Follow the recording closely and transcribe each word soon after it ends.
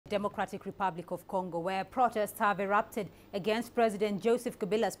Democratic Republic of Congo, where protests have erupted against President Joseph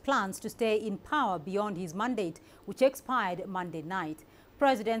Kabila's plans to stay in power beyond his mandate, which expired Monday night.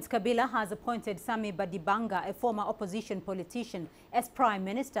 President Kabila has appointed Samy Badibanga, a former opposition politician, as Prime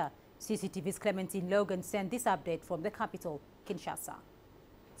Minister. CCTV's Clementine Logan sent this update from the capital, Kinshasa.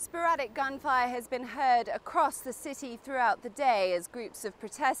 Sporadic gunfire has been heard across the city throughout the day as groups of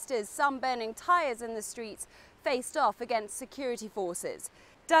protesters, some burning tires in the streets, faced off against security forces.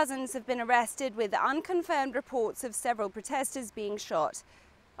 Dozens have been arrested, with unconfirmed reports of several protesters being shot.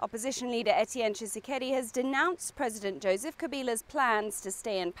 Opposition leader Etienne Tshisekedi has denounced President Joseph Kabila's plans to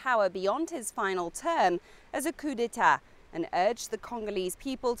stay in power beyond his final term as a coup d'etat and urged the Congolese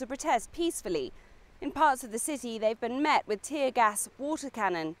people to protest peacefully. In parts of the city, they've been met with tear gas, water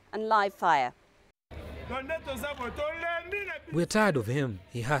cannon and live fire. We're tired of him.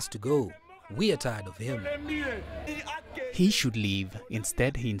 He has to go. We are tired of him. He should leave.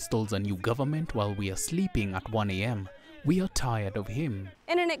 Instead, he installs a new government while we are sleeping at 1 a.m. We are tired of him.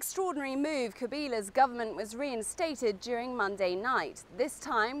 In an extraordinary move, Kabila's government was reinstated during Monday night, this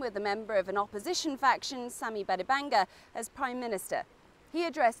time with a member of an opposition faction, Samy Badibanga, as Prime Minister. He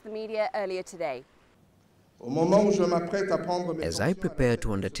addressed the media earlier today. As I prepare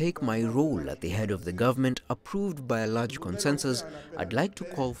to undertake my role at the head of the government, approved by a large consensus, I'd like to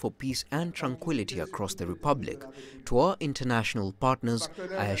call for peace and tranquility across the Republic. To our international partners,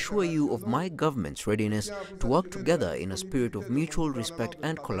 I assure you of my government's readiness to work together in a spirit of mutual respect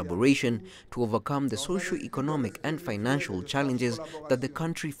and collaboration to overcome the socio-economic and financial challenges that the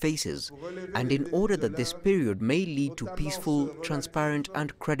country faces, and in order that this period may lead to peaceful, transparent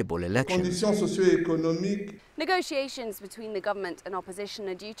and credible elections. Negotiations between the government and opposition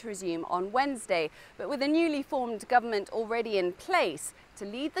are due to resume on Wednesday, but with a newly formed government already in place to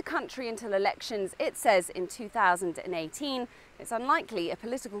lead the country until elections, it says, in 2018, it's unlikely a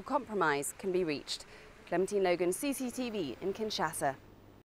political compromise can be reached. Clementine Logan, CCTV in Kinshasa.